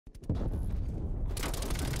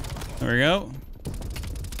There we go.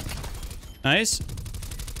 Nice.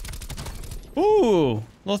 Ooh,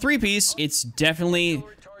 little 3-piece. It's definitely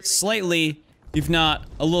slightly, if not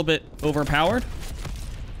a little bit overpowered.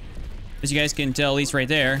 As you guys can tell, at least right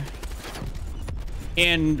there.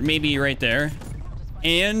 And maybe right there.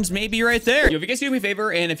 And maybe right there. Yo, if you guys do me a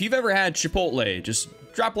favor, and if you've ever had Chipotle, just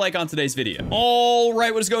drop a like on today's video. All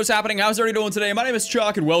right, what is happening? How's everybody doing today? My name is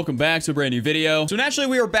Chuck, and welcome back to a brand new video. So naturally,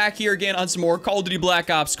 we are back here again on some more Call of Duty Black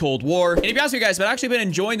Ops Cold War. And to be honest with you guys, I've actually been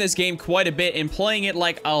enjoying this game quite a bit and playing it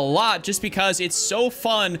like a lot just because it's so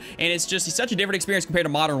fun and it's such a different experience compared to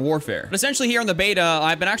Modern Warfare. But essentially here in the beta,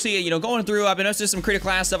 I've been actually, going through, I've been noticing some critical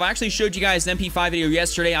class stuff. I actually showed you guys an MP5 video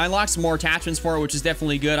yesterday. I unlocked some more attachments for it, which is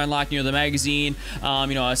definitely good. I unlocked, the magazine,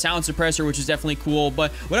 a sound suppressor, which is definitely cool.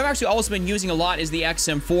 But what I've actually also been using a lot is the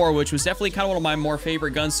XM4, which was definitely kind of one of my more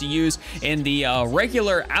favorite guns to use in the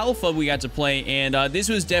regular alpha we got to play, and this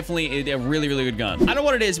was definitely a really good gun. I don't know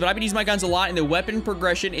what it is, but I've been using my guns a lot, and the weapon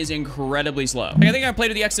progression is incredibly slow. Like, I think I played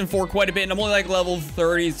with the XM4 quite a bit, and I'm only like level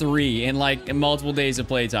 33 in like multiple days of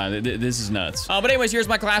playtime. This is nuts. But anyways, here's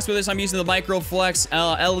my class with this. I'm using the Microflex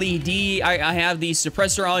LED. I have the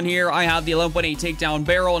suppressor on here. I have the 11.8 takedown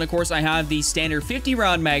barrel, and of course I have the standard 50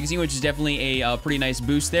 round magazine, which is definitely a pretty nice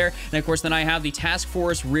boost there. And of course then I have the Task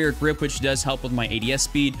Force rear grip, which does help with my ADS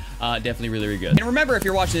speed. Definitely really good. And remember, if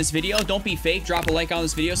you're watching this video, don't be fake. Drop a like on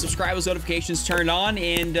this video, subscribe with notifications turned on,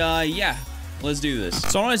 and yeah, let's do this.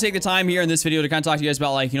 So I want to take the time here in this video to kind of talk to you guys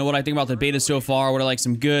about, like, what I think about the beta so far, what are like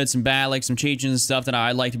some good, some bad, like some changes and stuff that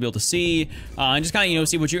I'd like to be able to see, and just kind of,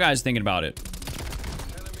 see what you guys are thinking about it.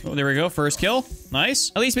 Oh, there we go. First kill.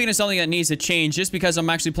 Nice. At least speaking of something that needs to change, just because I'm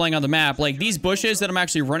actually playing on the map, like these bushes that I'm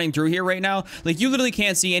actually running through here right now, like you literally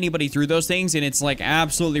can't see anybody through those things, and it's like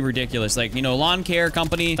absolutely ridiculous. Like, lawn care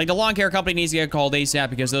company, like the lawn care company needs to get called ASAP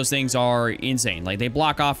because those things are insane. Like they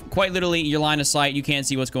block off quite literally your line of sight. You can't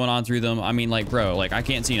see what's going on through them. I mean, like, bro, like I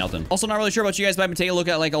can't see nothing. Also, not really sure about you guys, but I've been taking a look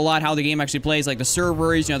at like a lot how the game actually plays. Like the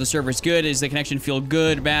servers, the server's good. Is the connection feel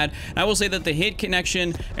good, bad? And I will say that the hit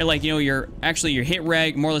connection, and like, your hit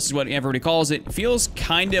reg, more or less is what everybody calls it, feels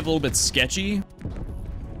kind of a little bit sketchy.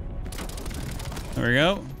 There we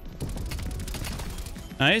go.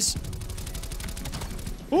 Nice.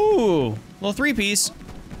 Ooh, little 3-piece.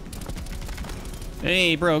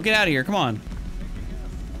 Hey, bro, get out of here. Come on.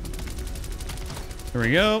 There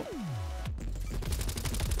we go.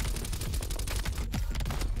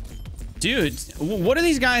 Dude, what are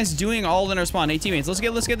these guys doing all in our spawn? Hey, teammates, let's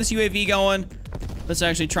get this UAV going. Let's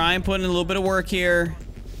actually try and put in a little bit of work here.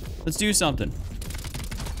 Let's do something.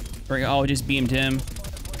 Oh, just beamed him.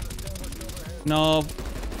 No.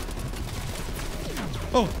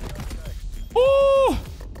 Oh. Oh!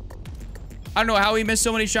 I don't know how he missed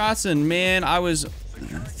so many shots, and man, I was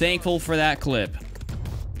thankful for that clip.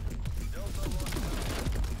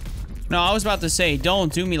 No, I was about to say,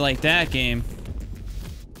 don't do me like that, game.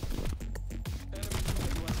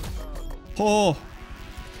 Oh.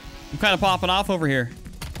 I'm kind of popping off over here.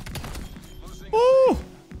 Ooh.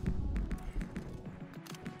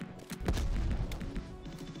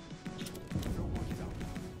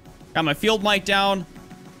 Got my field mic down.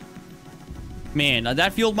 Man,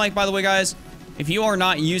 that field mic, by the way, guys, if you are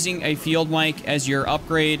not using a field mic as your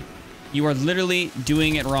upgrade, you are literally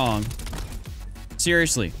doing it wrong.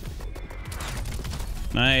 Seriously.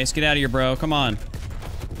 Nice. Get out of here, bro. Come on.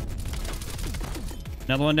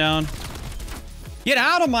 Another one down. Get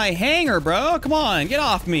out of my hangar, bro. Come on, get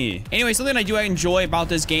off me. Anyway, something I do enjoy about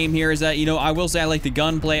this game here is that, I will say I like the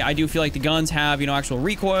gunplay. I do feel like the guns have, actual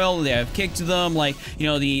recoil. They have kick to them, like,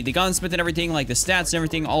 the gunsmith and everything, like the stats and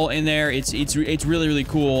everything all in there. It's really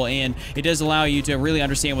cool, and it does allow you to really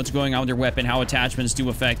understand what's going on with your weapon, how attachments do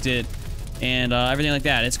affect it, and everything like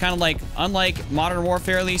that. It's kind of like, unlike Modern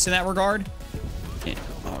Warfare, at least in that regard.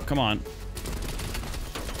 Oh, come on.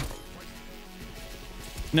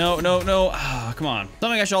 No. Oh, come on.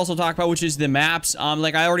 Something I should also talk about, which is the maps.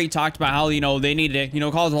 Like I already talked about how, they need to,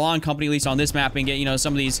 call the lawn company, at least on this map, and get,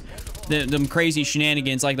 some of these, them crazy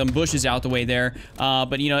shenanigans, like them bushes out the way there.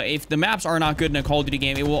 But, if the maps are not good in a Call of Duty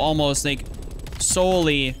game, it will almost, like,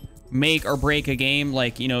 solely make or break a game.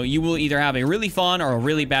 Like, you will either have a really fun or a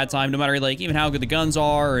really bad time, no matter, like, even how good the guns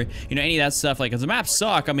are, or, any of that stuff. Like, if the maps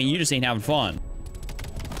suck, I mean, you just ain't having fun.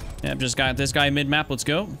 Yep, just got this guy mid-map. Let's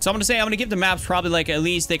go. So I'm gonna give the maps probably like at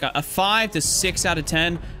least like a 5 to 6 out of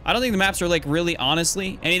 10. I don't think the maps are like really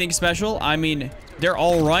honestly anything special. I mean, they're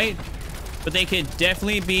all right, but they could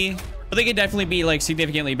definitely be like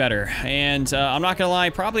significantly better. And I'm not gonna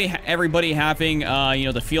lie, probably everybody having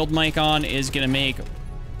the field mic on is gonna make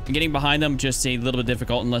getting behind them just a little bit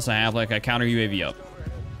difficult unless I have like a counter UAV up.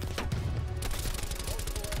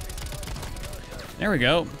 There we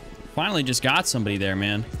go. Finally just got somebody there,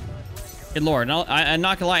 man. Good Lord. I'm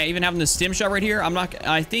not gonna lie, even having the stim shot right here,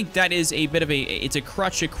 I think that is a bit of it's a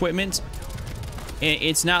crutch equipment.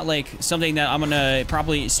 It's not like something that I'm gonna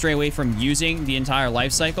probably stray away from using the entire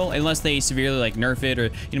life cycle, unless they severely like nerf it, or,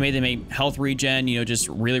 you know, maybe they make health regen, you know, just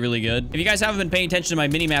really, really good. If you guys haven't been paying attention to my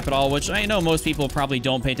mini-map at all, which I know most people probably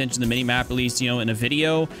don't pay attention to the mini-map, at least, you know, in a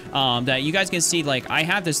video, that you guys can see, like, I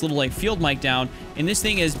have this little, like, field mic down, and this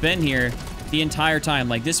thing has been here the entire time.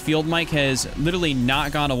 Like, this field mic has literally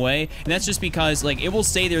not gone away, and that's just because, like, it will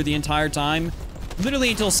stay there the entire time,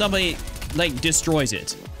 literally until somebody, like, destroys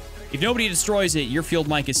it. If nobody destroys it, your field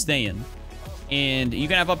mic is staying. And you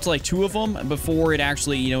can have up to, like, 2 of them before it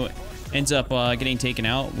actually, you know, ends up getting taken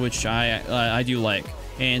out, which I do like.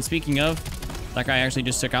 And speaking of, that guy actually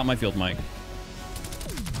just took out my field mic.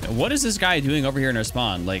 What is this guy doing over here in our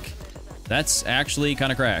spawn? Like, that's actually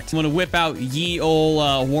kind of cracked. I'm gonna whip out ye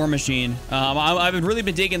ol' War Machine. I've really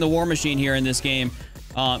been digging the War Machine here in this game.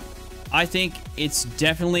 I think it's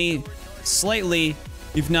definitely slightly,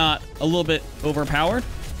 if not a little bit, overpowered.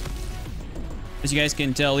 As you guys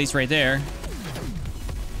can tell, at least right there.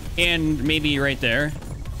 And maybe right there.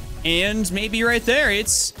 And maybe right there.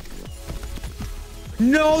 It's...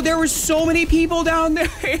 No, there were so many people down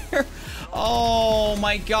there. Oh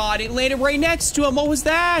my god, it landed right next to him. What was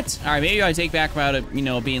that? All right, maybe I take back about it, you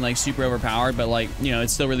know, being like super overpowered, but like, you know,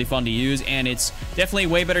 it's still really fun to use, and it's definitely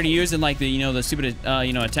way better to use than like the, you know, the stupid,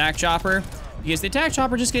 you know, attack chopper, because the attack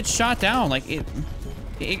chopper just gets shot down. Like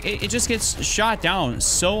it just gets shot down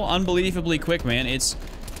so unbelievably quick, man.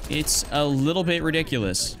 It's a little bit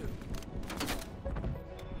ridiculous.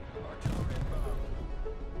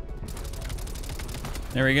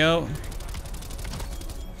 There we go.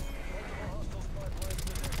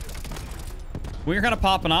 We're kind of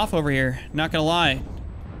popping off over here, not gonna lie.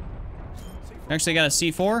 Actually got a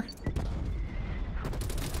C4.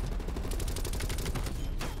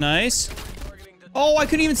 Nice. Oh, I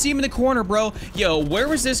couldn't even see him in the corner, bro. Yo, where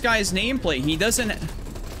was this guy's nameplate? He doesn't...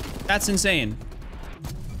 That's insane.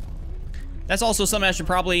 That's also something I should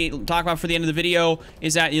probably talk about for the end of the video,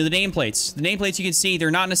 is that, you know, the nameplates. The nameplates, you can see,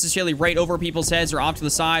 they're not necessarily right over people's heads or off to the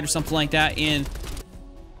side or something like that, and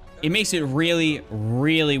it makes it really,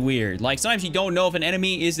 really weird. Like, sometimes you don't know if an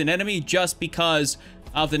enemy is an enemy just because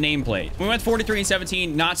of the nameplate. We went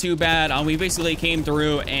 43-17, not too bad. We basically came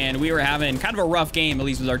through, and we were having kind of a rough game, at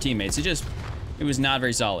least with our teammates. It was not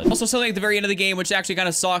very solid. Also, something at the very end of the game, which actually kind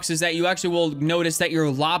of sucks, is that you actually will notice that your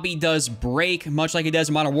lobby does break, much like it does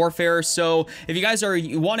in Modern Warfare. So if you guys are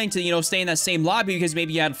wanting to, you know, stay in that same lobby because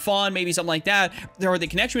maybe you had fun, maybe something like that, or the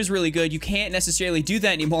connection was really good, you can't necessarily do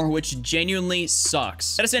that anymore, which genuinely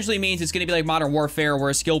sucks. That essentially means it's going to be like Modern Warfare,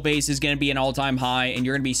 where skill base is going to be an all-time high, and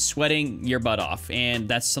you're going to be sweating your butt off. And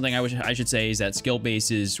that's something I should say, is that skill base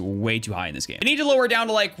is way too high in this game. I need to lower it down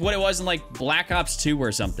to like what it was in like Black Ops 2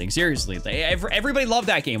 or something. Seriously, everybody loved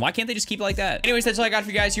that game. Why can't they just keep it like that? Anyways, that's all I got for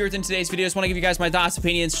you guys here within today's video. Just want to give you guys my thoughts,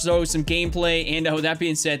 opinions, show some gameplay, and with that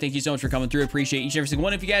being said, thank you so much for coming through. Appreciate each and every single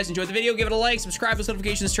one. If you guys enjoyed the video, give it a like, subscribe, those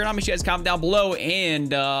notifications turn on. Make sure you guys comment down below,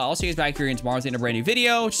 and I'll see you guys back here in tomorrow's brand new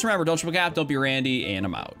video. Just remember, don't triple cap, don't be Randy, and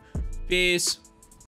I'm out. Peace.